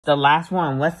The last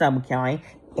one. What's up, Kelly?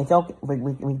 It's okay. We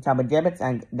can talk about debits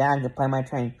and then I can play my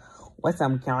train. What's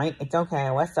up, Kelly? It's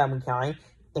okay. What's up, Kelly?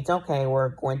 It's okay. We're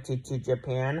going to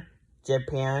Japan.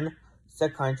 Japan, the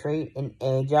country in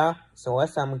Asia. So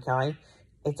what's up, Kelly?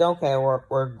 It's okay.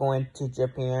 We're going to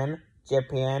Japan.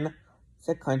 Japan,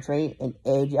 the country in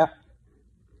Asia.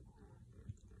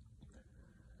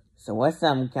 So what's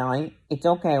up, Kelly? It's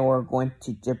okay. We're going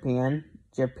to Japan.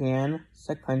 Japan,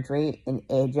 the country in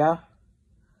Asia.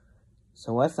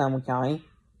 So what's up, Kelly?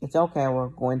 It's okay, we're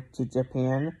going to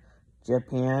Japan.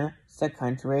 Japan, the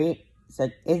country,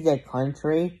 is a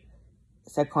country,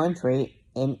 the country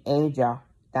in Asia.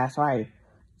 That's right.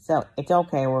 So it's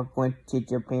okay, we're going to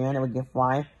Japan and we can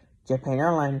fly Japan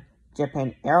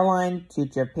Airline to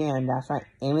Japan. That's right,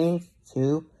 aiming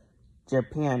to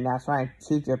Japan. That's right,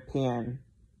 to Japan.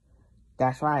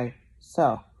 That's right.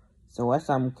 So what's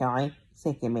up, Kelly?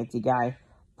 Sick it, you guys.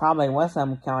 Probably what's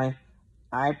up, Kelly?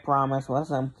 I promise. What's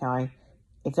up, Kelly?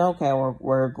 It's okay.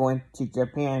 We're going to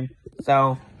Japan.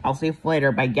 So I'll see you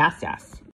later. Bye, gracias.